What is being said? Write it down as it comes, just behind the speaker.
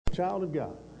Child of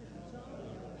God.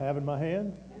 Have in my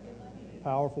hand,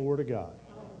 powerful word of God.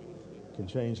 Can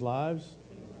change lives,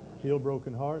 heal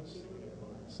broken hearts,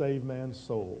 save man's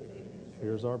soul.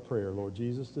 Here's our prayer. Lord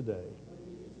Jesus, today,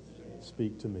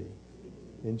 speak to me.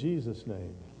 In Jesus'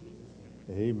 name,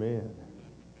 amen.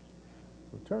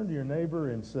 So turn to your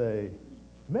neighbor and say,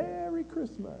 Merry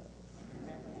Christmas.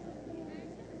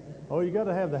 Oh, you got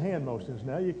to have the hand motions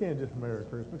now. You can't just Merry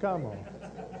Christmas. Come on.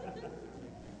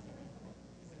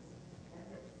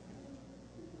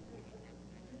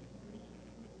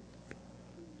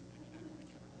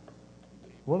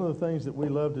 One of the things that we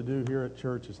love to do here at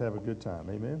church is have a good time.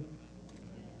 Amen?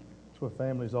 That's what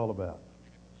family's all about.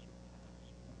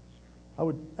 I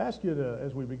would ask you to,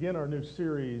 as we begin our new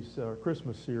series, our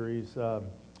Christmas series,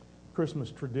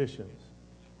 Christmas traditions,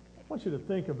 I want you to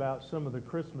think about some of the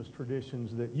Christmas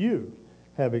traditions that you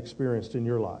have experienced in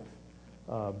your life.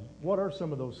 What are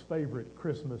some of those favorite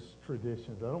Christmas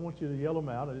traditions? I don't want you to yell them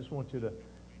out. I just want you to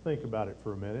think about it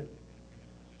for a minute.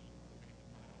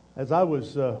 As I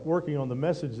was working on the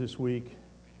message this week,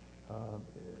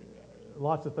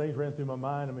 lots of things ran through my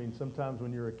mind. I mean, sometimes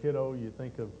when you're a kiddo, you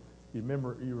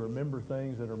remember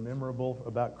things that are memorable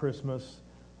about Christmas.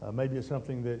 Maybe it's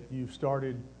something that you've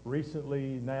started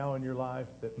recently now in your life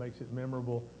that makes it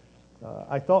memorable.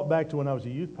 I thought back to when I was a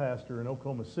youth pastor in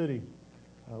Oklahoma City.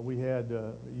 We had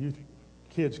youth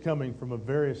kids coming from a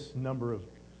various number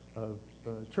of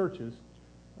churches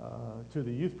to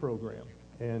the youth program.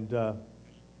 And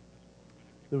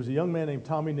there was a young man named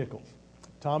Tommy Nichols.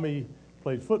 Tommy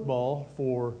played football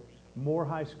for Moore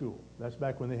High School. That's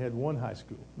back when they had one high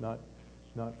school, not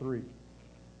three.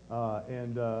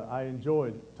 And I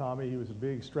enjoyed Tommy. He was a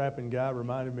big, strapping guy.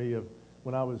 Reminded me of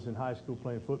when I was in high school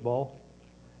playing football.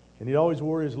 And he always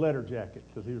wore his letter jacket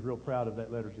because he was real proud of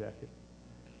that letter jacket.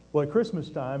 Well, at Christmas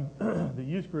time,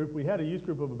 we had a youth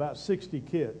group of about 60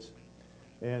 kids,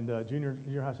 and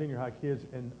junior high, senior high kids.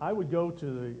 And I would go to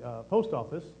the post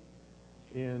office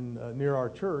near our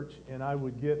church, and I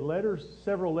would get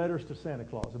several letters to Santa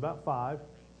Claus, about 5.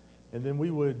 And then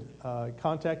we would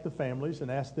contact the families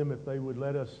and ask them if they would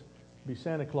let us be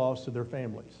Santa Claus to their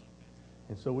families.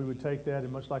 And so we would take that,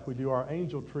 and much like we do our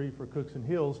angel tree for Cookson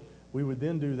Hills, we would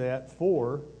then do that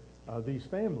for these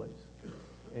families.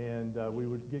 And we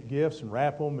would get gifts and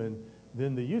wrap them, and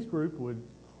then the youth group would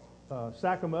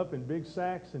sack them up in big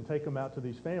sacks and take them out to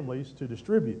these families to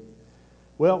distribute.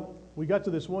 Well, we got to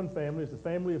this one family. It's a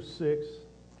family of 6,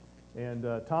 and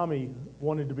Tommy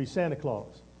wanted to be Santa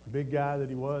Claus. Big guy that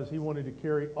he was, he wanted to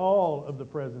carry all of the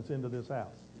presents into this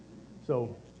house.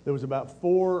 So there was about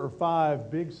 4 or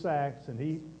 5 big sacks, and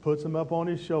he puts them up on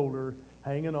his shoulder,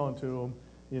 hanging on to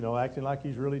them, acting like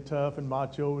he's really tough and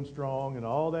macho and strong and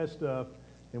all that stuff.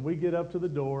 And we get up to the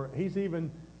door. He's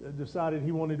even decided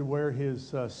he wanted to wear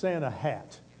his Santa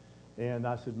hat. And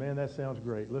I said, man, that sounds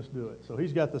great. Let's do it. So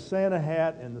he's got the Santa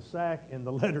hat and the sack and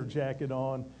the leather jacket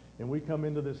on, and we come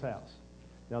into this house.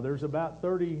 Now, there's about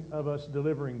 30 of us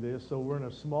delivering this, so we're in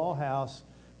a small house,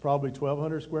 probably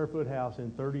 1,200 square foot house,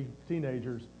 and 30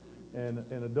 teenagers and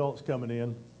adults coming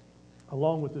in,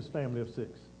 along with this family of 6.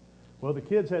 Well, the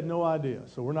kids had no idea,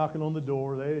 so we're knocking on the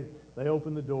door. They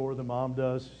open the door. The mom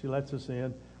does. She lets us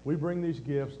in. We bring these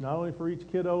gifts, not only for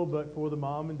each kiddo, but for the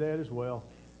mom and dad as well.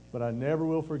 But I never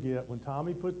will forget when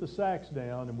Tommy put the sacks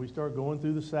down and we start going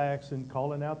through the sacks and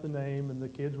calling out the name, and the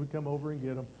kids would come over and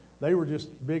get them. They were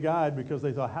just big-eyed because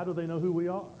they thought, how do they know who we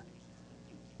are?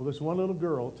 Well, this one little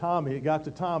girl, Tommy, it got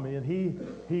to Tommy, and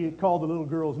he called the little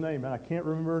girl's name, and I can't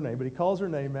remember her name, but he calls her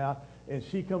name out, and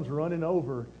she comes running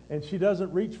over, and she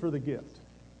doesn't reach for the gift.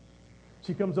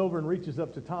 She comes over and reaches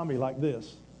up to Tommy like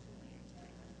this.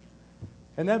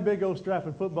 And that big old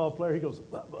strapping football player, he goes,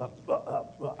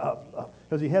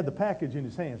 because he had the package in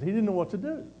his hands. He didn't know what to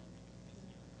do.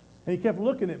 And he kept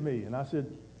looking at me, and I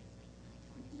said,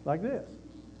 like this.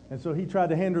 And so he tried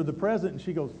to hand her the present, and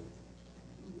she goes,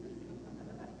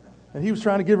 and he was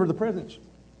trying to give her the present.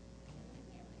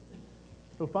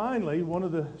 So finally, one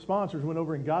of the sponsors went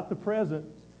over and got the present,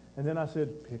 and then I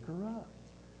said, pick her up.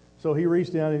 So he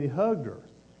reached down and he hugged her.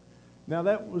 Now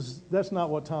that's not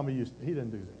what Tommy used to. He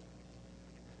didn't do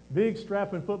that. Big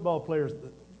strapping football players,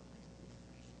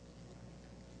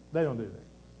 they don't do that.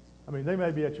 I mean, they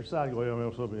may be at your side,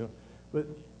 but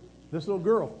this little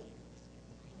girl.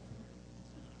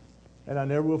 And I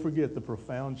never will forget the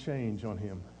profound change on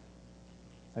him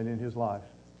and in his life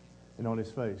and on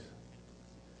his face.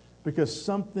 Because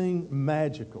something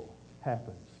magical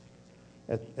happens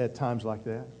at times like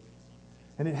that.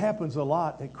 And it happens a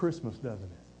lot at Christmas, doesn't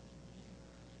it?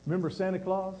 Remember Santa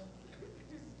Claus?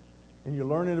 And you're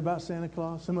learning about Santa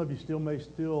Claus. Some of you may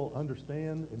still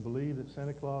understand and believe that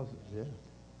Santa Claus is,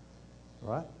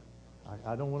 right?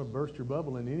 I don't want to burst your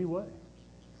bubble in any way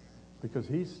because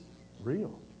He's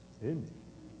real, isn't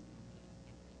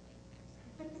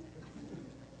He?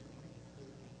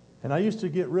 And I used to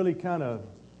get really kind of,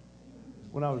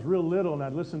 when I was real little and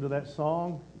I'd listen to that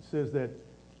song, it says that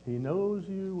He knows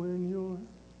you when you're,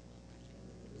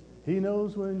 He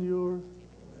knows when you're,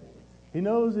 He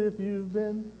knows if you've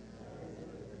been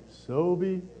so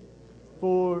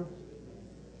before.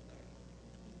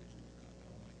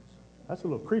 That's a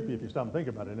little creepy if you stop and think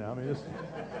about it now. I mean,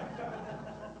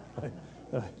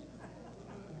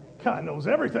 God knows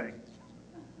everything.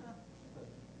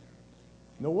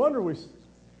 No wonder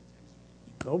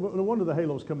no wonder the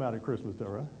halos come out at Christmas, though,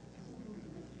 right?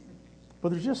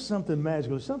 But there's just something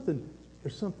magical.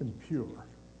 There's something pure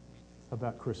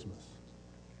about Christmas.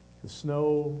 The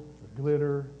snow, the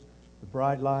glitter, the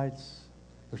bright lights.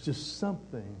 There's just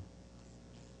something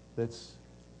that's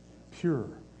pure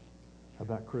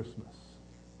about Christmas.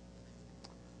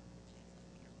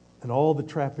 And all the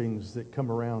trappings that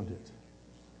come around it.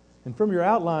 And from your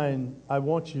outline, I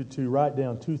want you to write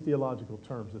down 2 theological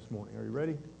terms this morning. Are you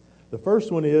ready? The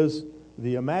first one is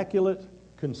the Immaculate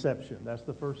Conception. That's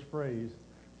the first phrase,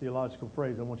 theological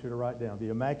phrase I want you to write down. The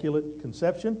Immaculate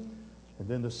Conception. And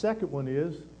then the second one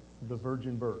is the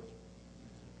virgin birth.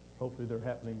 Hopefully they're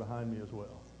happening behind me as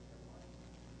well.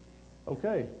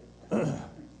 Okay.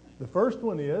 The first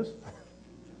one is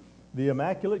the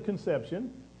Immaculate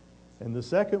Conception. And the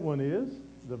second one is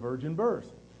the virgin birth.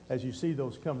 As you see,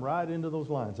 those come right into those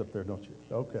lines up there, don't you?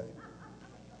 Okay.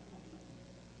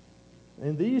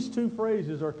 And these 2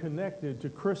 phrases are connected to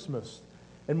Christmas.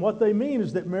 And what they mean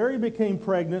is that Mary became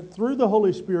pregnant through the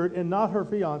Holy Spirit and not her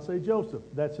fiance, Joseph.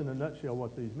 That's in a nutshell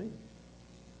what these mean.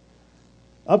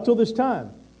 Up till this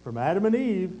time, from Adam and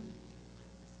Eve,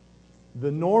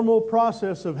 the normal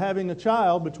process of having a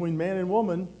child between man and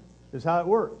woman is how it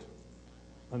worked.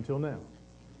 Until now.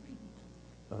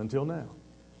 Until now.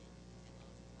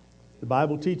 The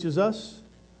Bible teaches us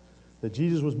that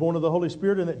Jesus was born of the Holy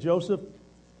Spirit and that Joseph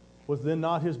was then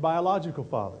not his biological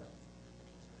father.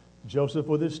 Joseph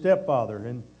was his stepfather.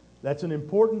 And that's an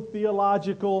important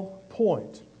theological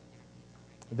point.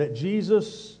 That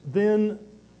Jesus then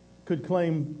could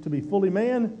claim to be fully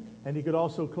man and He could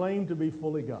also claim to be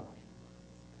fully God.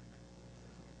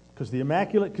 Because the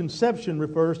Immaculate Conception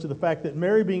refers to the fact that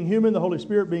Mary being human, the Holy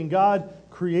Spirit being God,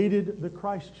 created the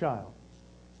Christ child.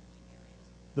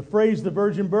 The phrase the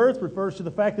virgin birth refers to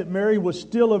the fact that Mary was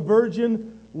still a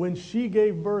virgin when she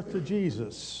gave birth to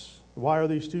Jesus. Why are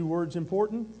these 2 words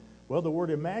important? Well, the word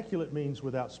immaculate means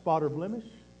without spot or blemish.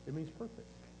 It means perfect.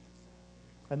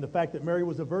 And the fact that Mary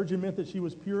was a virgin meant that she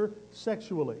was pure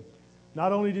sexually.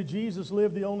 Not only did Jesus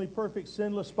live the only perfect,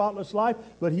 sinless, spotless life,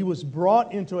 but He was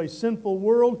brought into a sinful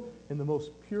world in the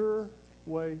most pure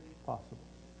way possible.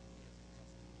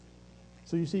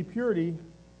 So you see, purity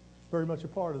very much a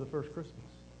part of the first Christmas.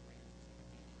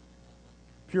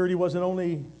 Purity wasn't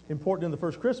only important in the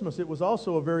first Christmas, it was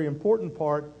also a very important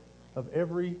part of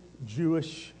every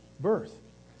Jewish birth.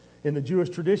 In the Jewish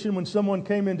tradition, when someone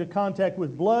came into contact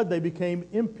with blood, they became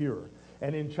impure.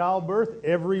 And in childbirth,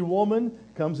 every woman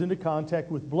comes into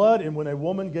contact with blood. And when a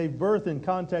woman gave birth and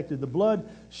contacted the blood,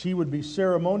 she would be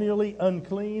ceremonially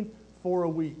unclean for a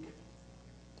week.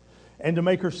 And to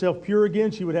make herself pure again,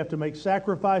 she would have to make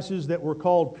sacrifices that were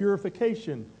called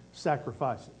purification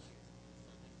sacrifices.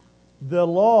 The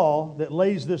law that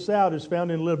lays this out is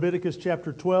found in Leviticus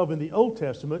chapter 12 in the Old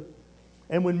Testament.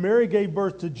 And when Mary gave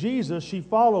birth to Jesus, she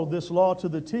followed this law to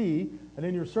the T. And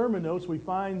in your sermon notes, we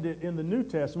find it in the New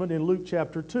Testament in Luke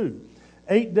chapter 2.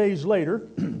 8 days later,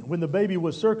 when the baby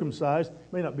was circumcised,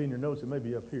 it may not be in your notes, it may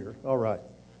be up here. All right.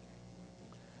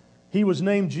 He was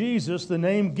named Jesus, the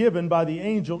name given by the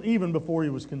angel even before he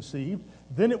was conceived.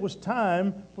 Then it was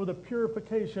time for the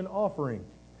purification offering,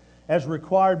 as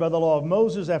required by the law of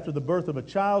Moses after the birth of a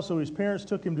child. So his parents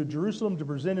took him to Jerusalem to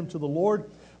present him to the Lord.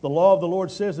 The law of the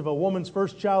Lord says if a woman's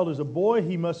first child is a boy,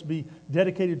 he must be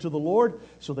dedicated to the Lord.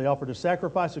 So they offered a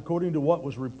sacrifice according to what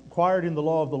was required in the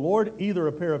law of the Lord, either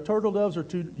a pair of turtle doves or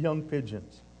 2 young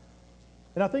pigeons.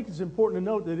 And I think it's important to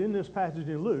note that in this passage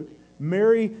in Luke,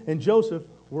 Mary and Joseph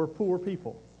were poor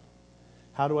people.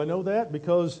 How do I know that?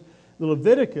 Because the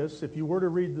Leviticus, if you were to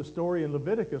read the story in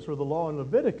Leviticus or the law in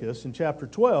Leviticus in chapter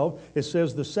 12, it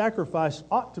says the sacrifice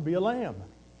ought to be a lamb.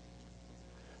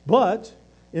 But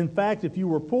in fact, if you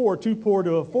were poor, too poor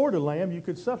to afford a lamb, you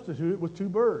could substitute it with 2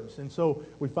 birds. And so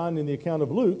we find in the account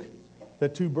of Luke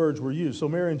that 2 birds were used. So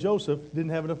Mary and Joseph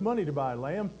didn't have enough money to buy a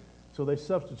lamb, so they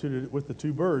substituted it with the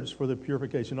 2 birds for the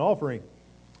purification offering.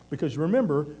 Because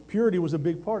remember, purity was a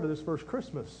big part of this first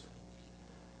Christmas.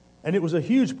 And it was a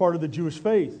huge part of the Jewish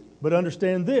faith. But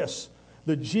understand this,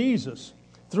 that Jesus,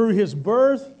 through His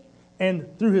birth and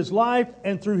through His life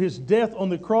and through His death on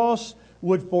the cross,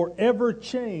 would forever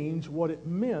change what it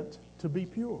meant to be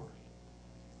pure.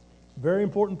 Very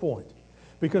important point.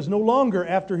 Because no longer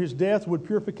after His death would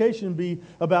purification be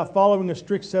about following a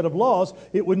strict set of laws.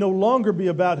 It would no longer be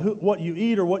about what you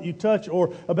eat or what you touch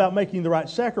or about making the right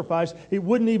sacrifice. It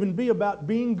wouldn't even be about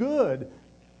being good.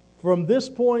 From this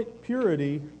point,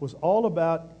 purity was all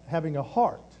about having a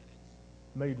heart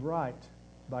made right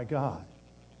by God.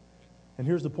 And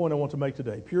here's the point I want to make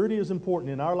today. Purity is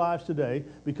important in our lives today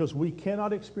because we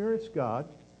cannot experience God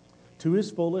to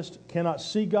His fullest, cannot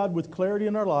see God with clarity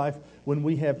in our life when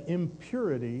we have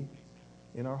impurity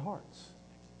in our hearts.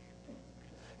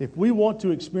 If we want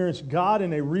to experience God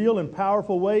in a real and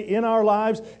powerful way in our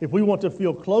lives, if we want to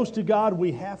feel close to God,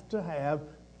 we have to have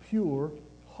pure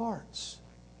hearts.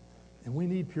 And we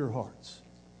need pure hearts.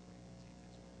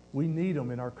 We need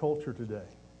them in our culture today.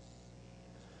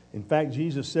 In fact,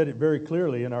 Jesus said it very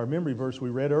clearly in our memory verse we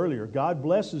read earlier. God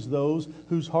blesses those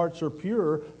whose hearts are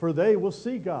pure, for they will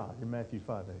see God, in Matthew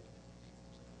 5:8.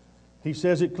 He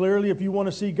says it clearly, if you want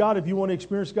to see God, if you want to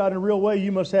experience God in a real way,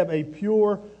 you must have a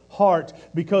pure heart.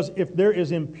 Because if there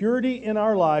is impurity in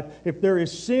our life, if there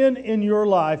is sin in your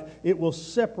life, it will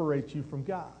separate you from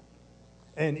God.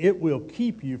 And it will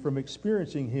keep you from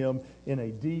experiencing Him in a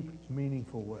deep,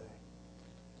 meaningful way.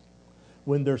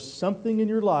 When there's something in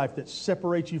your life that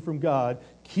separates you from God,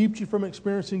 keeps you from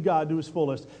experiencing God to His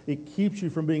fullest, it keeps you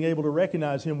from being able to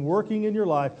recognize Him working in your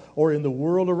life or in the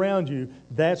world around you.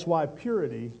 That's why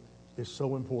purity is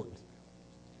so important.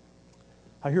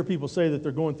 I hear people say that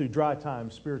they're going through dry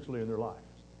times spiritually in their life.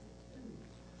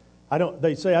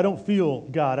 They say, I don't feel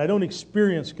God. I don't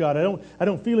experience God. I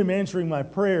don't feel Him answering my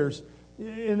prayers.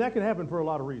 And that can happen for a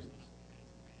lot of reasons.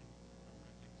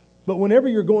 But whenever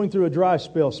you're going through a dry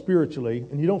spell spiritually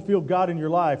and you don't feel God in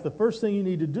your life, the first thing you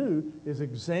need to do is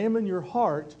examine your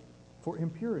heart for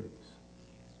impurities.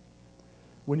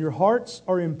 When your hearts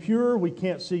are impure, we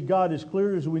can't see God as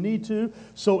clear as we need to.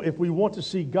 So if we want to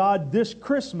see God this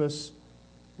Christmas,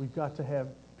 we've got to have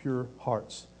pure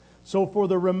hearts. So for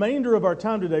the remainder of our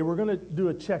time today, we're going to do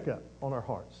a checkup on our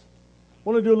hearts. I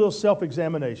want to do a little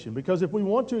self-examination because if we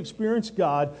want to experience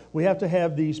God, we have to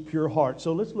have these pure hearts.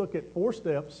 So let's look at 4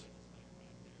 steps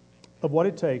of what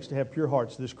it takes to have pure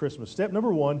hearts this Christmas. Step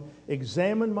number 1,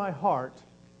 examine my heart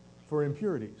for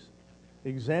impurities.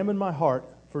 Examine my heart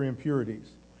for impurities.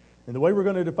 And the way we're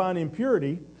going to define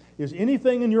impurity is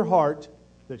anything in your heart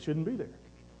that shouldn't be there.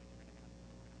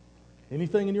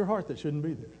 Anything in your heart that shouldn't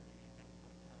be there.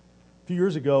 A few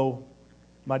years ago,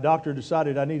 my doctor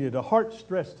decided I needed a heart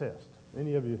stress test.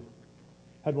 Any of you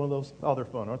had one of those? Oh, they're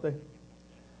fun, aren't they?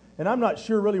 And I'm not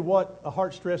sure really what a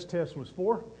heart stress test was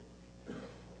for.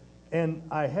 And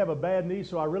I have a bad knee,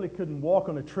 so I really couldn't walk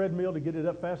on a treadmill to get it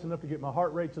up fast enough to get my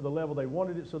heart rate to the level they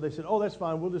wanted it. So they said, oh, that's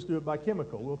fine. We'll just do it by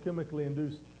chemical. We'll chemically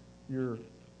induce your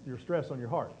stress on your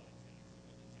heart.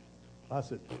 I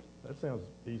said, that sounds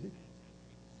easy.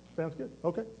 Sounds good.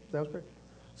 Okay, sounds great.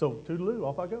 So toodaloo,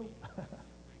 off I go.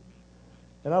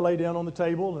 And I lay down on the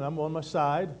table, and I'm on my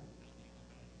side.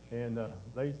 And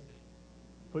they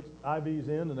put IVs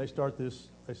in, and they start this.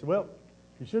 They said, well,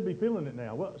 you should be feeling it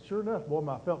now. Well, sure enough, boy,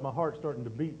 I felt my heart starting to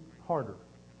beat harder.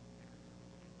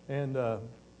 And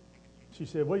she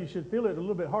said, well, you should feel it a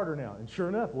little bit harder now. And sure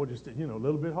enough, well, just, a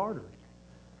little bit harder.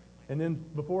 And then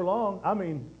before long,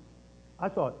 I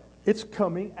thought, it's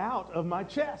coming out of my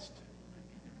chest.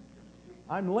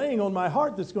 I'm laying on my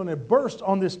heart that's going to burst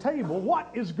on this table. What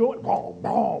is going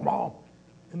on?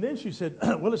 And then she said,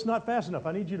 well, it's not fast enough.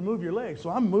 I need you to move your legs. So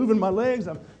I'm moving my legs.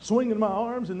 I'm swinging my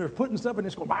arms, and they're putting stuff, and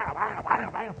it's going, bam, bam,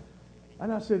 bam, bam.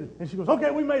 And I said, and she goes,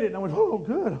 okay, we made it. And I went, oh,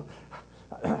 good.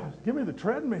 Give me the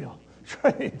treadmill.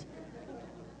 Straight.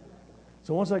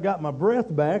 So once I got my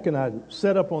breath back and I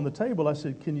sat up on the table, I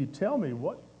said, can you tell me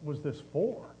what was this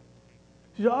for?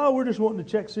 She said, oh, we're just wanting to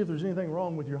check, see if there's anything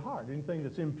wrong with your heart, anything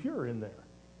that's impure in there.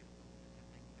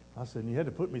 I said, and you had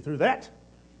to put me through that?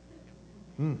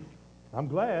 I'm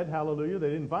glad, hallelujah, they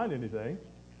didn't find anything.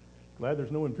 Glad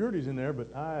there's no impurities in there,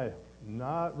 but I'm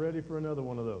not ready for another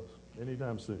one of those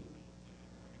anytime soon.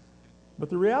 But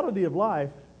the reality of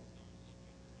life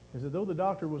is that though the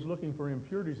doctor was looking for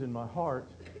impurities in my heart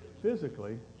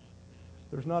physically,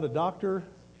 there's not a doctor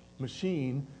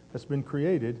machine that's been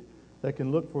created that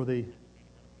can look for the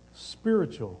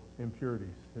spiritual impurities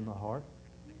in my heart.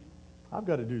 I've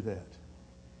got to do that.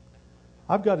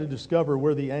 I've got to discover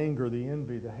where the anger, the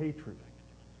envy, the hatred,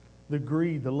 the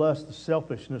greed, the lust, the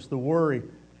selfishness, the worry,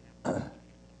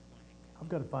 I've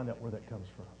got to find out where that comes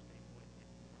from.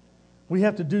 We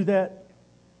have to do that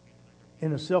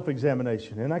in a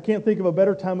self-examination. And I can't think of a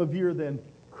better time of year than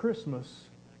Christmas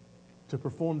to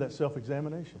perform that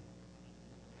self-examination.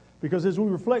 Because as we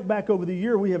reflect back over the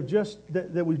year we've just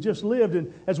lived,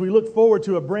 and as we look forward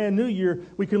to a brand new year,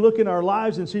 we can look in our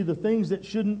lives and see the things that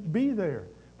shouldn't be there.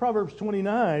 Proverbs 20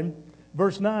 and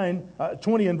verse 9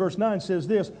 says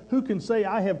this, "Who can say,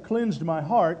 I have cleansed my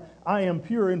heart, I am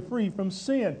pure and free from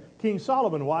sin?" King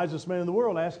Solomon, wisest man in the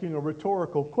world, asking a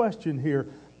rhetorical question here.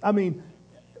 I mean,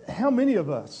 how many of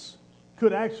us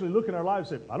could actually look in our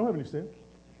lives and say, I don't have any sin.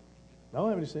 I don't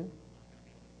have any sin.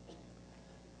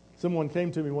 Someone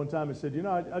came to me one time and said,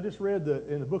 I just read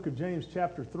in the book of James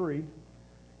chapter 3,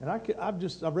 and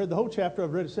I've read the whole chapter,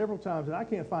 I've read it several times, and I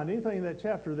can't find anything in that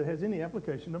chapter that has any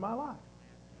application to my life.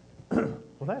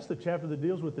 Well, that's the chapter that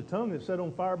deals with the tongue that's set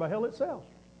on fire by hell itself.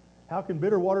 How can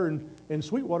bitter water and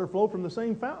sweet water flow from the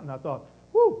same fountain? I thought,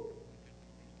 whoo,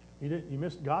 you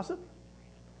missed gossip?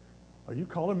 Are you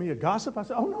calling me a gossip? I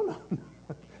said, oh, no.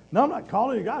 No, I'm not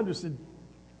calling you a gossip. I just said,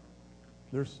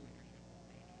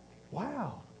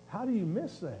 wow, how do you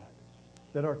miss that?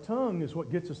 That our tongue is what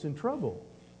gets us in trouble.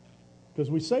 Because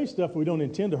we say stuff we don't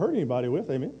intend to hurt anybody with,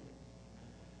 amen?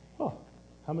 Oh,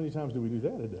 how many times do we do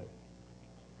that a day?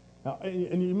 Now,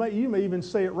 and you may even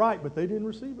say it right, but they didn't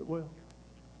receive it well.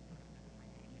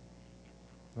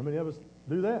 How many of us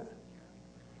do that?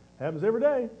 Happens every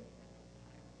day.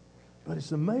 But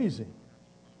it's amazing.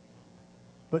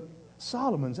 But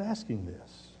Solomon's asking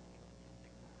this.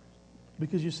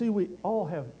 Because you see, we all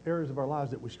have areas of our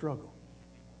lives that we struggle,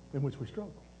 in which we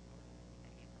struggle.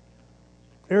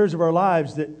 Areas of our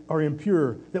lives that are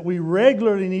impure, that we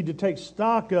regularly need to take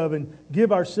stock of and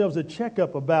give ourselves a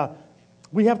checkup about.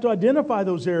 We have to identify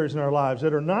those areas in our lives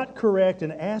that are not correct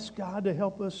and ask God to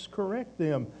help us correct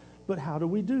them. But how do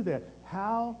we do that?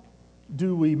 How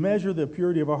do we measure the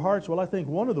purity of our hearts? Well, I think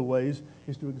one of the ways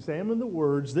is to examine the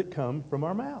words that come from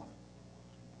our mouth.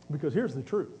 Because here's the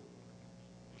truth.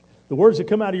 The words that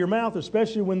come out of your mouth,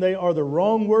 especially when they are the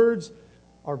wrong words,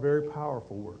 are very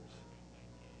powerful words.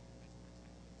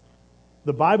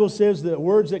 The Bible says that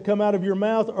words that come out of your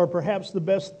mouth are perhaps the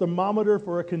best thermometer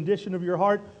for a condition of your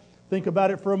heart. Think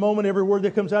about it for a moment. Every word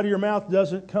that comes out of your mouth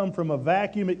doesn't come from a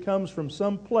vacuum. It comes from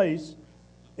some place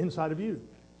inside of you.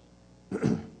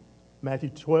 Matthew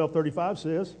 12:35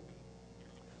 says,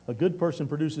 "A good person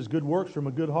produces good works from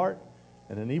a good heart,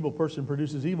 and an evil person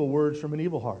produces evil words from an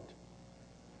evil heart."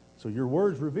 So your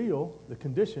words reveal the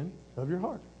condition of your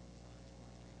heart.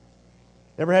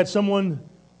 Ever had someone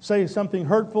say something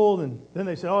hurtful, and then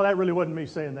they say, "Oh, that really wasn't me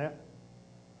saying that.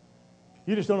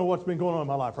 You just don't know what's been going on in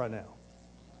my life right now."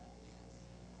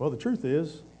 Well, the truth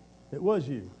is, it was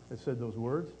you that said those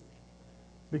words.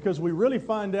 Because we really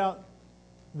find out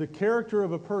the character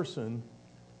of a person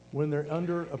when they're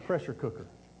under a pressure cooker,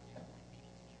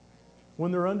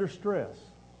 when they're under stress.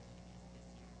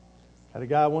 Had a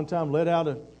guy one time let out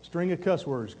a string of cuss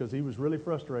words because he was really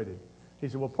frustrated. He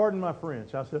said, "Well, pardon my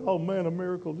French." I said, "Oh, man, a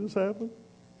miracle just happened."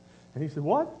 And he said,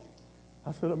 "What?"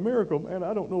 I said, "A miracle, man.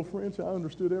 I don't know French. I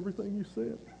understood everything you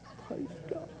said." Praise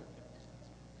God.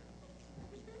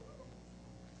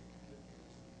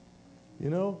 You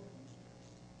know,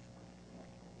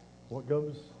 what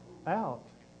goes out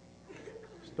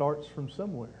starts from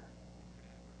somewhere.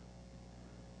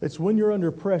 It's when you're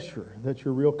under pressure that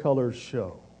your real colors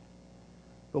show.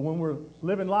 But when we're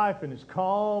living life and it's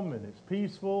calm and it's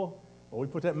peaceful, well, we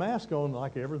put that mask on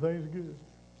like everything's good.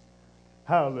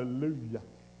 Hallelujah.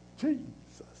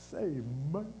 Jesus,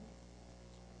 amen.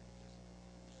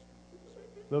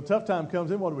 The tough time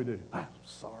comes in, what do? "I'm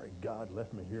sorry God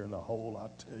left me here in the hole. I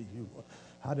tell you what,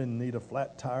 I didn't need a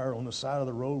flat tire on the side of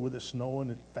the road with it snowing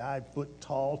at 5 foot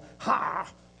tall. Ha!"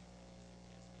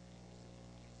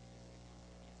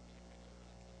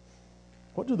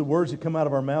 What do the words that come out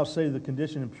of our mouths say to the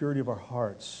condition and purity of our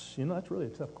hearts? You know, that's really a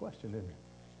tough question, isn't it?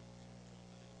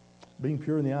 Being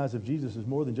pure in the eyes of Jesus is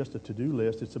more than just a to-do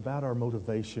list. It's about our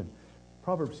motivation.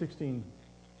 Proverbs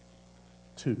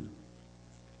 16:2.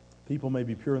 "People may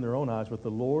be pure in their own eyes, but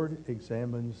the Lord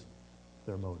examines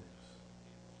their motives."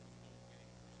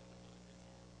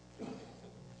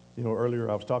 You know, earlier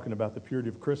I was talking about the purity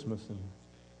of Christmas and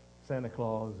Santa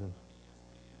Claus. And,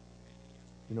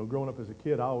 you know, growing up as a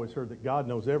kid, I always heard that God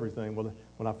knows everything. Well,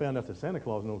 when I found out that Santa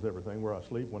Claus knows everything, where I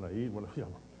sleep, when I eat,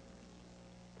 kind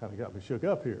of got me shook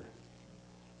up here.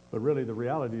 But really, the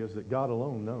reality is that God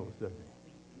alone knows, doesn't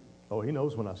he? Oh, he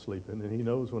knows when I sleep, and he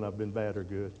knows when I've been bad or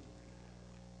good.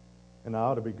 And I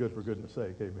ought to be good for goodness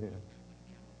sake, amen.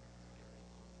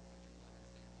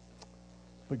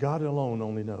 But God alone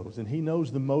only knows. And he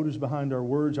knows the motives behind our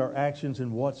words, our actions,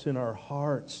 and what's in our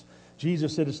hearts.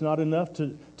 Jesus said it's not enough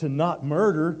to not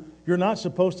murder. you're not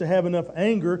supposed to have enough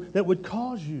anger that would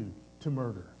cause you to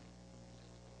murder.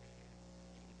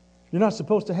 You're not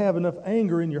supposed to have enough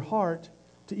anger in your heart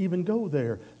to even go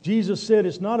there. Jesus said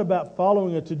it's not about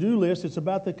following a to-do list, it's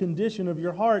about the condition of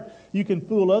your heart. You can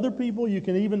fool other people, you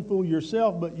can even fool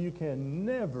yourself, but you can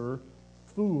never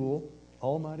fool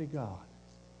Almighty God.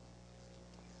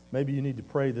 Maybe you need to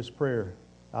pray this prayer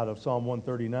out of Psalm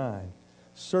 139.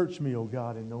 Search me, O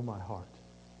God, and know my heart.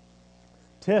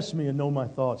 Test me and know my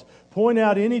thoughts. Point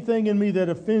out anything in me that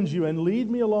offends you and lead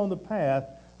me along the path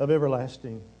of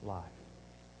everlasting life.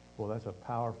 Well, that's a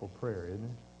powerful prayer, isn't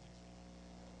it?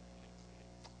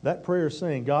 That prayer is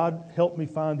saying, God, help me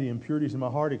find the impurities in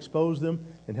my heart, expose them,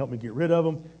 and help me get rid of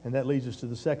them. And that leads us to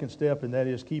the second step, and that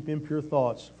is keep impure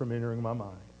thoughts from entering my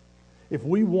mind. If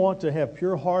we want to have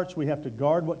pure hearts, we have to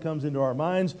guard what comes into our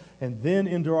minds, and then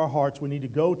into our hearts we need to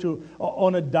go to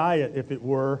on a diet, if it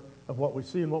were, of what we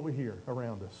see and what we hear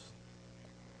around us.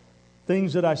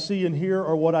 Things that I see and hear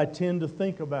are what I tend to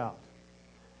think about.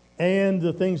 And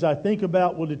the things I think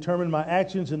about will determine my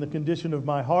actions and the condition of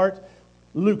my heart.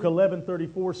 Luke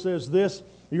 11:34 says this,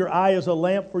 your eye is a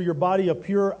lamp for your body, a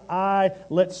pure eye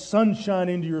lets sunshine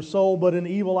into your soul, but an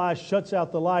evil eye shuts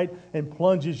out the light and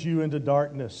plunges you into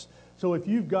darkness. So if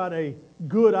you've got a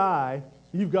good eye,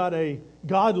 you've got a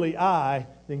godly eye,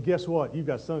 then guess what? You've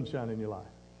got sunshine in your life.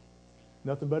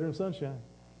 Nothing better than sunshine.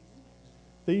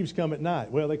 Thieves come at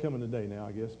night. Well, they come in the day now,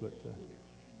 I guess, but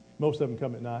most of them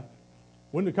come at night.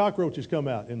 When do cockroaches come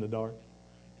out? In the dark.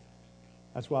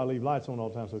 That's why I leave lights on all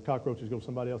the time, so cockroaches go to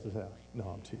somebody else's house. No,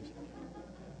 I'm teasing.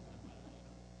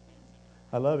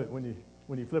 I love it when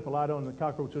you flip a light on and the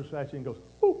cockroach just actually and goes,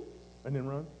 whoo, and then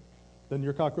run. Doesn't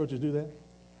your cockroaches do that?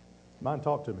 Mine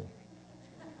talk to me.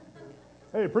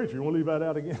 Hey, preacher, you want to leave that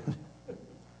out again?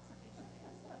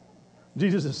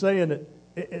 Jesus is saying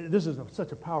that, this is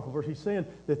such a powerful verse. He's saying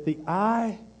that the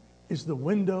eye is the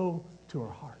window to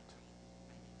our heart.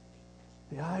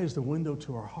 The eye is the window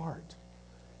to our heart.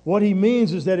 What he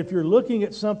means is that if you're looking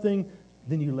at something,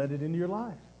 then you let it into your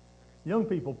life. Young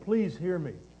people, please hear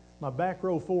me. My back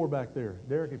row 4 back there.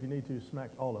 Derek, if you need to,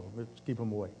 smack all of them. Let's keep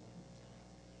them away.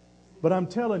 But I'm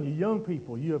telling you, young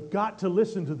people, you have got to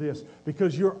listen to this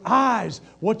because your eyes,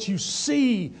 what you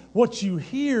see, what you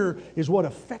hear is what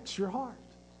affects your heart.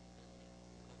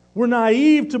 We're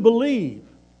naive to believe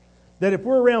that if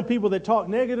we're around people that talk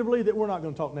negatively, that we're not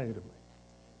going to talk negatively.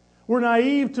 We're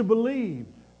naive to believe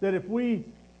that if we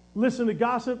listen to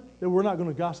gossip, that we're not going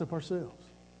to gossip ourselves.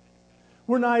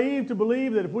 We're naive to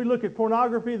believe that if we look at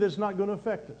pornography, that it's not going to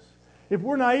affect us. If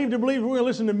we're naive to believe we're going to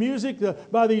listen to music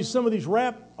by some of these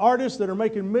rap artists that are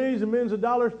making millions and millions of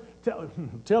dollars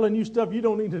telling you stuff you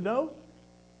don't need to know,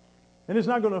 and it's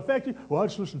not going to affect you, well, I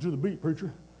just listen to the beat,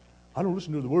 preacher. I don't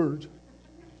listen to the words.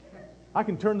 I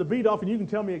can turn the beat off and you can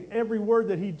tell me every word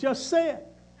that he just said.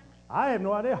 I have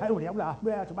no idea.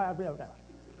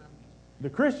 The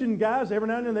Christian guys, every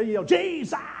now and then they yell,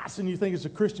 Jesus, and you think it's a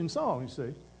Christian song, you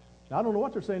see. Now, I don't know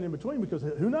what they're saying in between because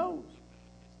who knows?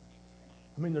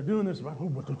 I mean, they're doing this.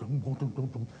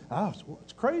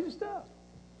 It's crazy stuff.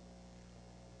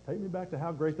 Take me back to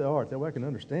how great thou art. That way I can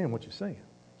understand what you're saying.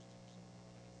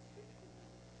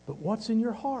 But what's in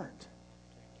your heart?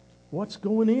 What's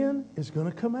going in is going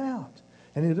to come out.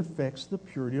 And it affects the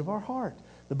purity of our heart.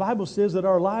 The Bible says that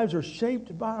our lives are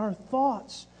shaped by our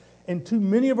thoughts. And too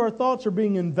many of our thoughts are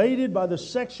being invaded by the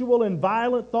sexual and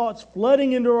violent thoughts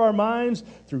flooding into our minds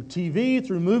through TV,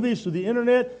 through movies, through the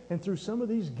internet, and through some of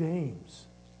these games.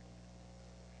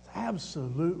 It's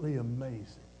absolutely amazing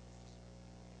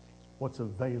what's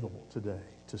available today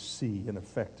to see and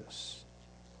affect us.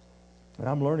 And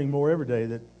I'm learning more every day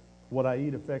that what I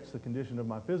eat affects the condition of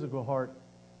my physical heart.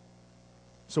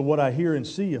 So what I hear and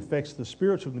see affects the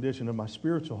spiritual condition of my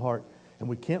spiritual heart. And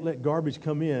we can't let garbage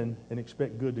come in and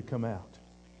expect good to come out.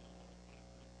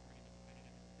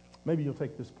 Maybe you'll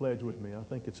take this pledge with me. I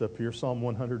think it's up here, Psalm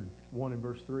 101 and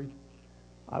verse 3.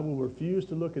 I will refuse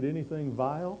to look at anything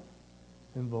vile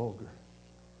and vulgar.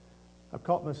 I've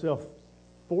caught myself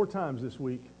 4 times this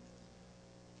week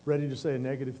ready to say a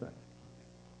negative thing.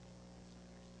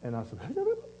 And I said,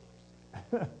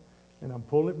 and I'm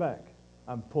pulling it back.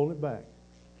 I'm pulling it back.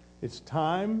 It's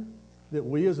time that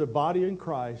we as a body in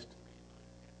Christ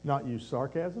not use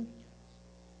sarcasm,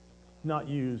 not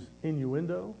use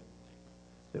innuendo,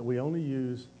 that we only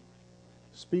use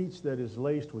speech that is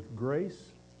laced with grace,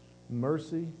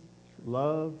 mercy,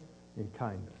 love, and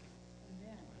kindness.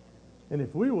 Amen. And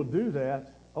if we will do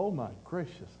that, oh my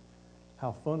gracious,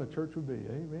 how fun a church would be.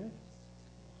 Amen.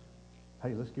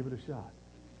 Hey, let's give it a shot.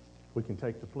 We can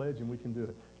take the pledge and we can do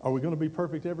it. Are we going to be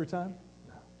perfect every time?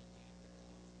 No.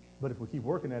 But if we keep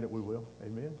working at it, we will.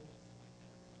 Amen.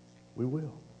 We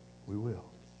will. We will.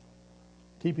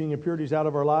 Keeping impurities out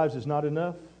of our lives is not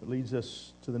enough. It leads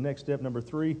us to the next step, number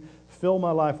 3. Fill my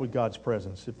life with God's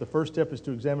presence. If the first step is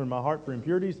to examine my heart for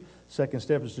impurities, second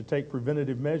step is to take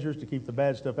preventative measures to keep the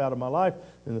bad stuff out of my life,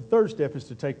 and the third step is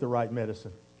to take the right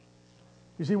medicine.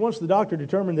 You see, once the doctor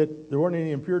determined that there weren't any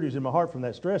impurities in my heart from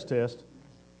that stress test,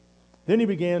 then he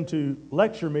began to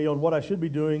lecture me on what I should be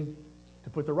doing to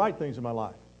put the right things in my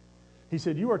life. He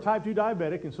said, you are type 2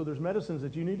 diabetic, and so there's medicines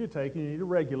that you need to take, and you need to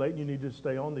regulate, and you need to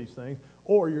stay on these things,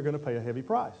 or you're going to pay a heavy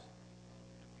price.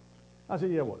 I said,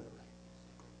 yeah,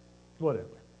 whatever.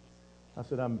 I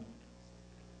said, I'm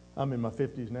in my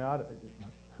 50s now.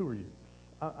 Who are you?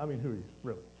 I mean, who are you,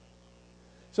 really?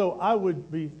 So I would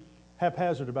be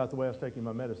haphazard about the way I was taking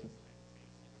my medicines.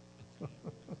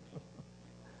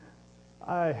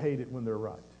 I hate it when they're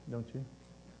right, don't you?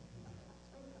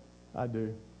 I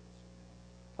do.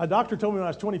 A doctor told me when I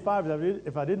was 25 that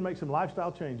if I didn't make some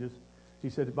lifestyle changes, he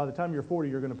said, by the time you're 40,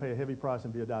 you're going to pay a heavy price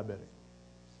and be a diabetic.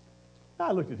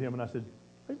 I looked at him and I said,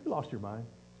 have you lost your mind?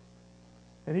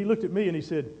 And he looked at me and he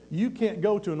said, you can't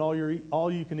go to an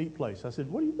all-you-can-eat place. I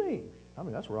said, what do you mean? I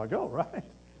mean, that's where I go, right?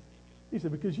 He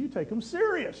said, because you take them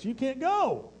serious. You can't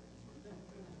go.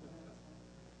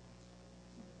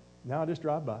 Now I just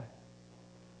drive by.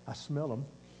 I smell them.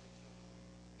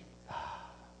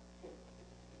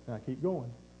 And I keep going.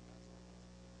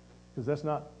 Because that's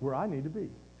not where I need to be.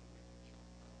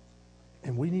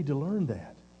 And we need to learn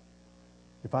that.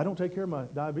 If I don't take care of my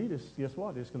diabetes, guess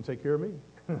what? It's going to take care of me.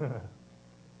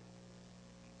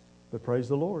 But praise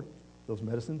the Lord, those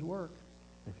medicines work.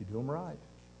 If you do them right,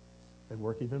 they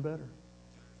work even better.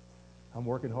 I'm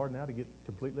working hard now to get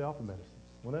completely off of medicine.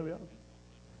 Won't that be awesome?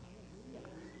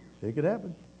 It could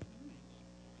happen.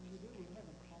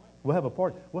 We'll have a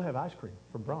party. We'll have ice cream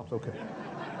from Brahms. Okay.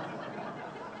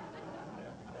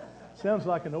 Sounds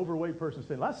like an overweight person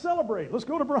saying, let's celebrate. Let's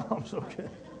go to Brahms. Okay.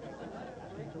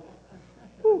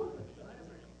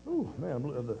 Ooh, man,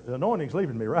 the anointing's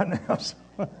leaving me right now.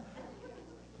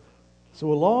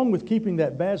 So along with keeping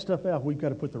that bad stuff out, we've got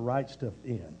to put the right stuff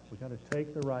in. We've got to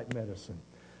take the right medicine.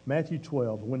 Matthew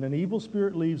 12, when an evil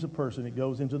spirit leaves a person, it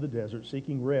goes into the desert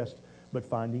seeking rest, but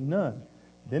finding none.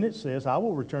 Then it says, I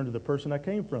will return to the person I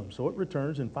came from. So it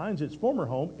returns and finds its former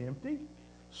home empty,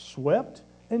 swept,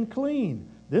 and clean.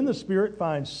 Then the spirit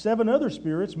finds 7 other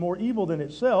spirits more evil than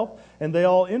itself, and they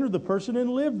all enter the person and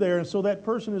live there. And so that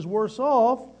person is worse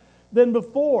off than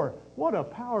before. What a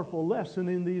powerful lesson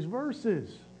in these verses.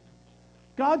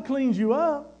 God cleans you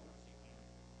up,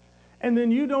 and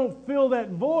then you don't fill that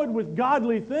void with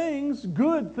godly things,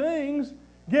 good things.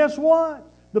 Guess what?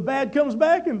 The bad comes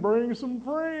back and brings some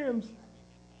friends.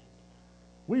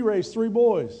 We raised 3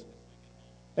 boys.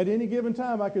 At any given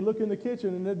time, I could look in the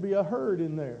kitchen and there'd be a herd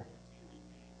in there.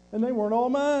 And they weren't all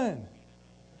mine.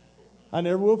 I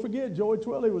never will forget, Joey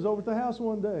Twilly was over at the house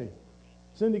one day.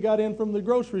 Cindy got in from the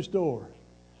grocery store.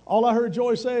 All I heard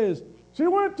Joy say is, she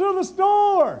went to the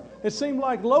store. It seemed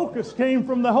like locusts came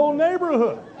from the whole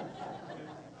neighborhood.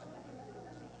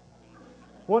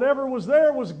 Whatever was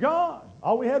there was gone.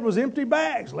 All we had was empty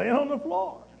bags laying on the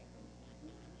floor.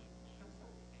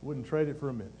 Wouldn't trade it for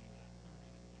a minute.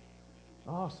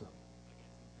 Awesome.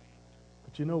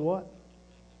 But you know what?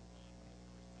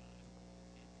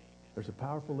 There's a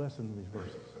powerful lesson in these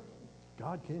verses.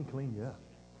 God can clean you up.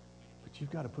 But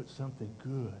you've got to put something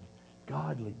good,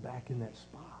 godly back in that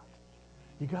spot.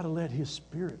 You've got to let His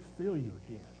Spirit fill you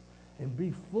again and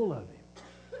be full of Him.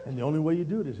 And the only way you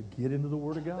do it is to get into the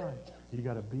Word of God. You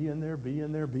got to be in there, be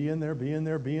in there, be in there, be in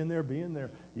there, be in there, be in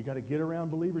there. You got to get around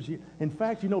believers. In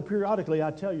fact, periodically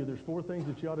I tell you there's 4 things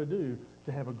that you ought to do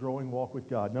to have a growing walk with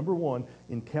God. Number 1,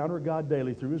 encounter God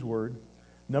daily through His Word.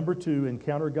 Number 2,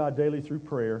 encounter God daily through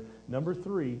prayer. Number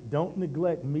 3, don't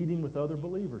neglect meeting with other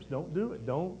believers. Don't do it.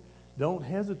 Don't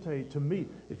hesitate to meet.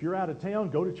 If you're out of town,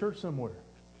 go to church somewhere.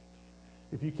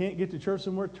 If you can't get to church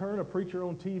somewhere, turn a preacher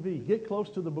on TV. Get close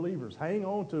to the believers. Hang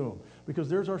on to them. Because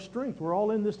there's our strength. We're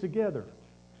all in this together.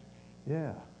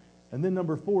 Yeah. And then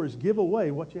number 4 is give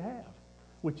away what you have,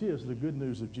 which is the good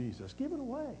news of Jesus. Give it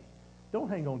away. Don't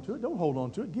hang on to it. Don't hold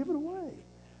on to it. Give it away.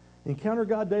 Encounter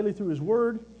God daily through His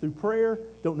Word, through prayer.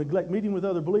 Don't neglect meeting with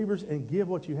other believers, and give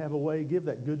what you have away. Give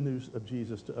that good news of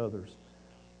Jesus to others.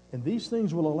 And these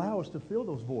things will allow us to fill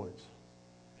those voids.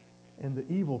 And the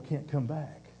evil can't come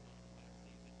back.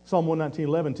 Psalm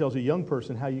 119:11 tells a young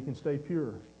person how you can stay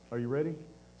pure. Are you ready?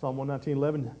 Psalm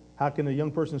 119:11. How can a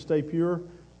young person stay pure?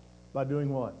 By doing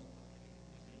what?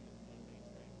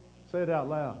 Say it out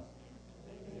loud.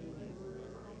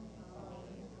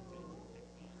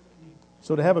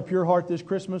 So to have a pure heart this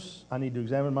Christmas, I need to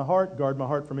examine my heart, guard my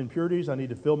heart from impurities. I need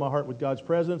to fill my heart with God's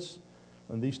presence.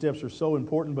 And these steps are so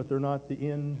important, but they're not the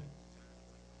end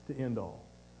to end all.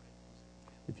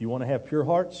 If you want to have pure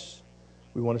hearts,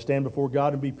 we want to stand before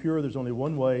God and be pure, there's only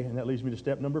one way, and that leads me to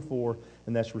step number 4,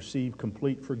 and that's receive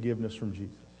complete forgiveness from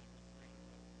Jesus.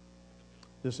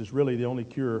 This is really the only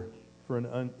cure for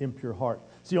an impure heart.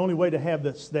 It's the only way to have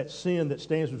that sin that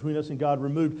stands between us and God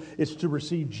removed. It's to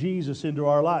receive Jesus into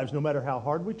our lives, no matter how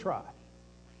hard we try.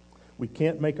 We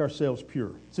can't make ourselves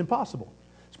pure. It's impossible.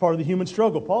 It's part of the human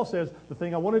struggle. Paul says, the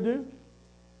thing I want to do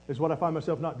is what I find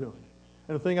myself not doing.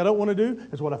 And the thing I don't want to do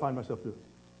is what I find myself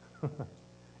doing.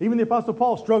 Even the Apostle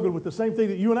Paul struggled with the same thing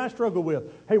that you and I struggle with.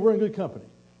 Hey, we're in good company.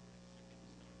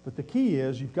 But the key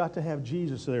is you've got to have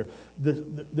Jesus there.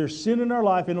 There's sin in our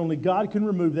life, and only God can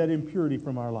remove that impurity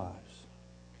from our lives.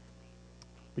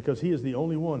 Because He is the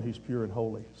only one who's pure and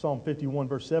holy. Psalm 51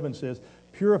 verse 7 says,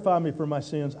 purify me from my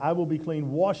sins, I will be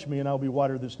clean. Wash me, and I'll be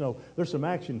whiter than snow. There's some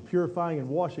action. Purifying and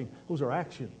washing, those are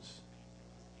actions.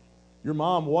 Your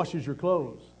mom washes your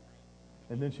clothes,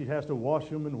 and then she has to wash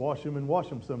them and wash them and wash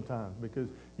them sometimes because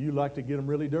you like to get them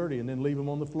really dirty and then leave them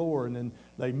on the floor and then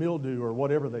they mildew or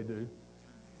whatever they do.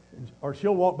 Or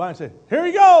she'll walk by and say, here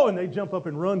you go! And they jump up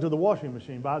and run to the washing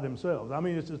machine by themselves. I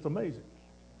mean, it's just amazing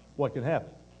what can happen.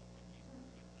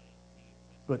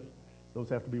 But those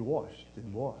have to be washed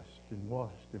and washed and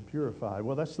washed and purified.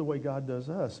 Well, that's the way God does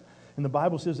us. And the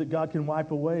Bible says that God can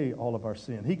wipe away all of our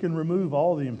sin. He can remove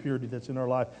all the impurity that's in our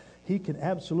life. He can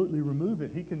absolutely remove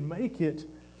it. He can make it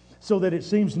so that it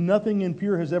seems nothing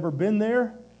impure has ever been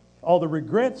there. All the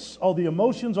regrets, all the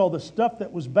emotions, all the stuff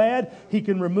that was bad, He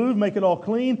can remove, make it all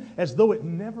clean, as though it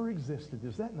never existed.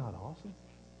 Is that not awesome?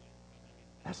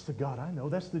 That's the God I know.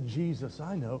 That's the Jesus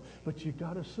I know. But you've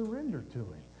got to surrender to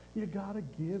Him. You've got to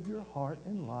give your heart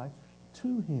and life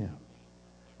to Him.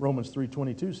 Romans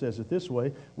 3:22 says it this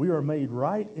way, we are made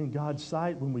right in God's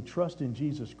sight when we trust in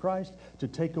Jesus Christ to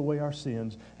take away our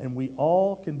sins, and we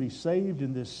all can be saved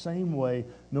in this same way,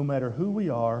 no matter who we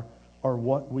are or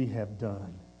what we have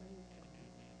done.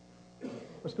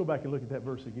 Let's go back and look at that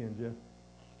verse again, Jeff.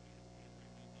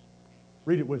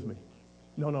 Read it with me.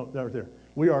 No, there.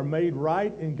 We are made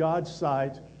right in God's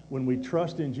sight when we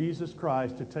trust in Jesus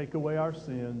Christ to take away our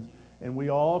sins, and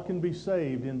we all can be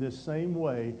saved in this same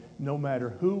way, no matter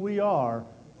who we are.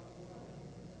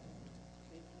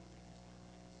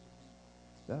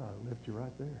 That ought to lift you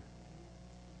right there.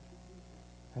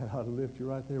 That ought to lift you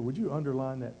right there. Would you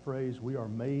underline that phrase, we are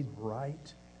made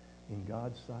right in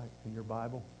God's sight, in your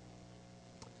Bible?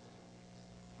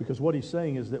 Because what he's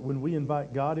saying is that when we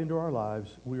invite God into our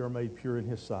lives, we are made pure in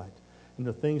His sight. And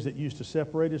the things that used to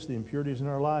separate us, the impurities in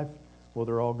our life, well,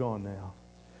 they're all gone now.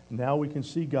 Now we can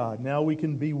see God. Now we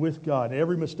can be with God.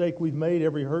 Every mistake we've made,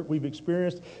 every hurt we've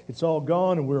experienced, it's all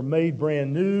gone, and we're made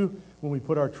brand new when we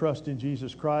put our trust in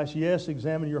Jesus Christ. Yes,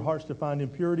 examine your hearts to find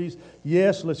impurities.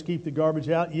 Yes, let's keep the garbage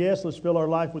out. Yes, let's fill our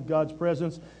life with God's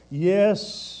presence.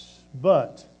 Yes,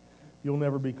 but you'll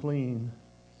never be clean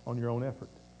on your own effort.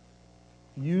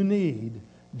 You need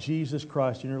Jesus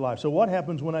Christ in your life. So what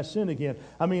happens when I sin again?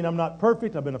 I mean, I'm not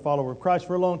perfect. I've been a follower of Christ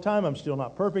for a long time. I'm still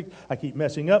not perfect. I keep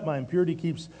messing up. My impurity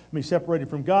keeps me separated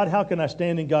from God. How can I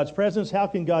stand in God's presence? How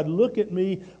can God look at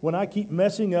me when I keep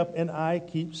messing up and I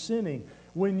keep sinning?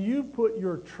 When you put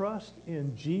your trust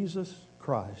in Jesus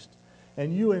Christ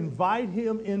and you invite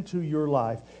Him into your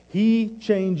life, He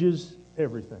changes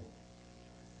everything.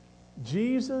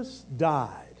 Jesus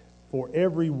died for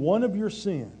every one of your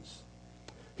sins.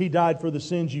 He died for the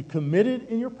sins you committed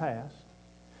in your past.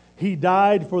 He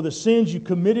died for the sins you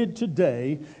committed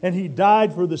today. And He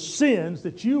died for the sins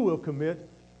that you will commit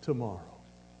tomorrow.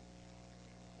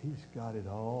 He's got it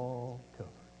all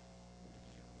covered.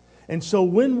 And so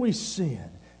when we sin,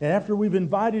 and after we've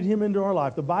invited Him into our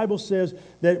life, the Bible says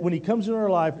that when He comes into our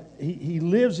life, He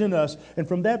lives in us. And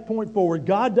from that point forward,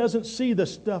 God doesn't see the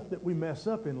stuff that we mess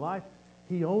up in life.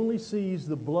 He only sees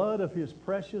the blood of His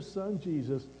precious Son,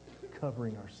 Jesus,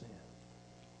 covering our sin.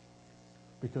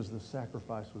 Because the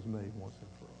sacrifice was made once and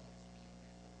for all.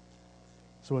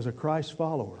 So as a Christ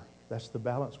follower, that's the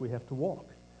balance we have to walk.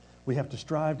 We have to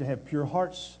strive to have pure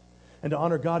hearts and to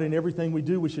honor God in everything we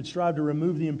do. We should strive to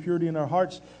remove the impurity in our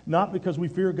hearts, not because we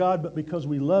fear God, but because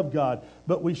we love God.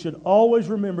 But we should always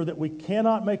remember that we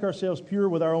cannot make ourselves pure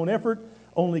with our own effort.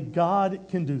 Only God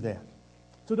can do that.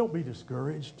 So don't be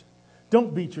discouraged.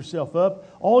 Don't beat yourself up.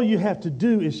 All you have to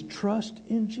do is trust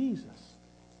in Jesus.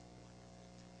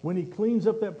 When He cleans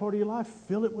up that part of your life,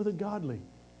 fill it with a godly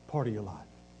part of your life.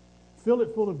 Fill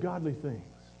it full of godly things.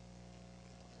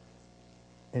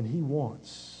 And He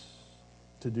wants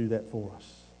to do that for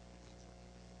us.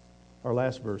 Our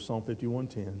last verse, Psalm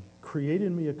 51:10. Create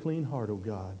in me a clean heart, O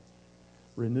God.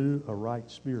 Renew a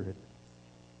right spirit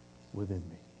within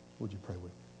me. Would you pray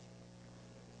with me?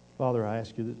 Father, I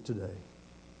ask you that today,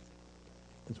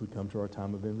 as we come to our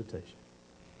time of invitation,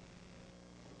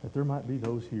 that there might be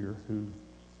those here who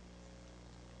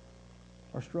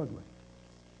are struggling.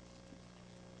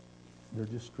 They're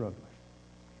just struggling.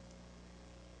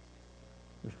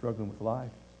 They're struggling with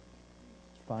life,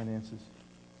 finances,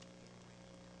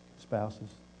 spouses,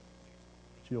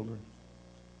 children,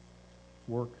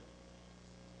 work,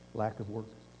 lack of work.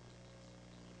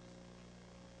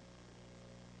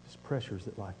 Just pressures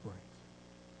that life brings.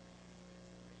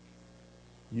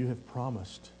 You have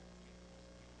promised,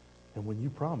 and when you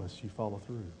promise, you follow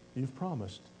through. You've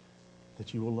promised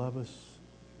that you will love us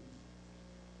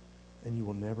and you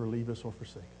will never leave us or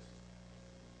forsake us.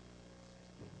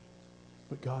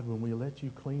 But God, when we let you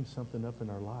clean something up in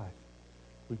our life,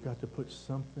 we've got to put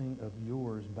something of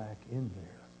yours back in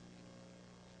there.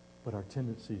 But our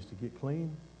tendency is to get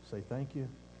clean, say thank you,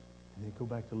 and then go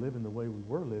back to living the way we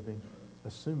were living,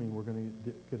 assuming we're going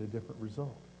to get a different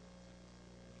result.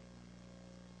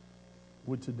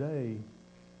 Would today,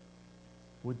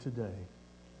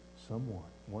 someone,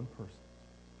 one person,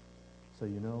 say,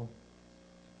 you know,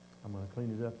 I'm going to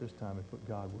clean it up this time and put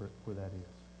God where that is,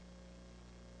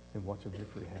 and watch a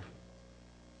victory happen.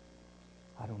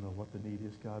 I don't know what the need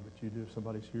is, God, but you do. If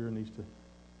somebody's here and needs to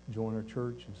join our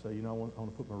church and say, you know, I want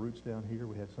to put my roots down here.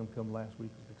 We had some come last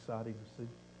week. It was exciting to see.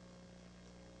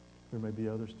 There may be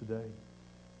others today.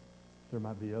 There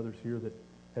might be others here that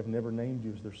have never named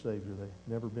you as their Savior. They've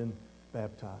never been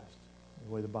baptized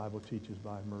the way the Bible teaches,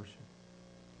 by immersion.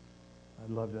 I'd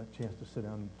love that chance to sit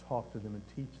down and talk to them and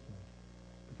teach them,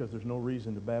 because there's no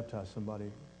reason to baptize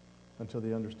somebody until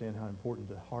they understand how important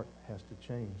the heart has to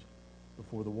change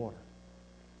before the water.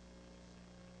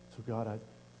 So God,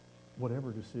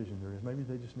 whatever decision there is, maybe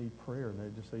they just need prayer, and they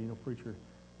just say, you know, preacher,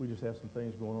 we just have some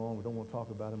things going on. We don't want to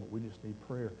talk about them, but we just need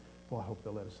prayer. Well, I hope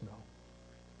they'll let us know,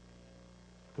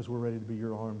 because we're ready to be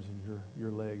your arms and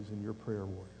your legs and your prayer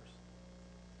warriors.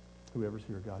 Whoever's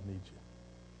here, God needs you.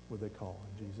 Would they call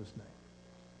in Jesus' name?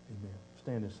 Amen.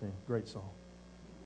 Stand and sing. Great song.